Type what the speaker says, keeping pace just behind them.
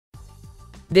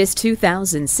This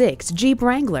 2006 Jeep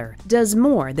Wrangler does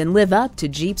more than live up to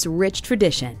Jeep's rich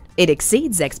tradition. It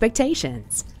exceeds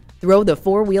expectations. Throw the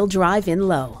four-wheel drive in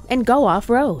low and go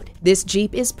off-road. This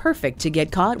Jeep is perfect to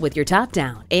get caught with your top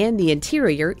down, and the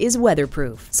interior is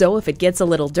weatherproof. So if it gets a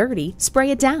little dirty,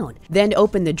 spray it down, then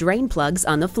open the drain plugs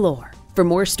on the floor. For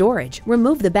more storage,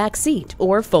 remove the back seat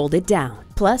or fold it down.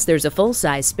 Plus, there's a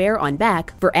full-size spare on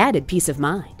back for added peace of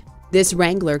mind. This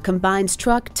Wrangler combines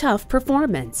truck-tough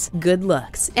performance, good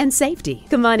looks, and safety.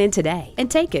 Come on in today and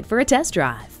take it for a test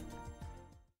drive.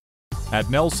 At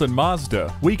Nelson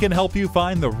Mazda, we can help you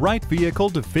find the right vehicle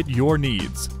to fit your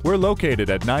needs. We're located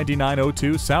at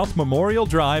 9902 South Memorial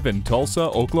Drive in Tulsa,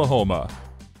 Oklahoma.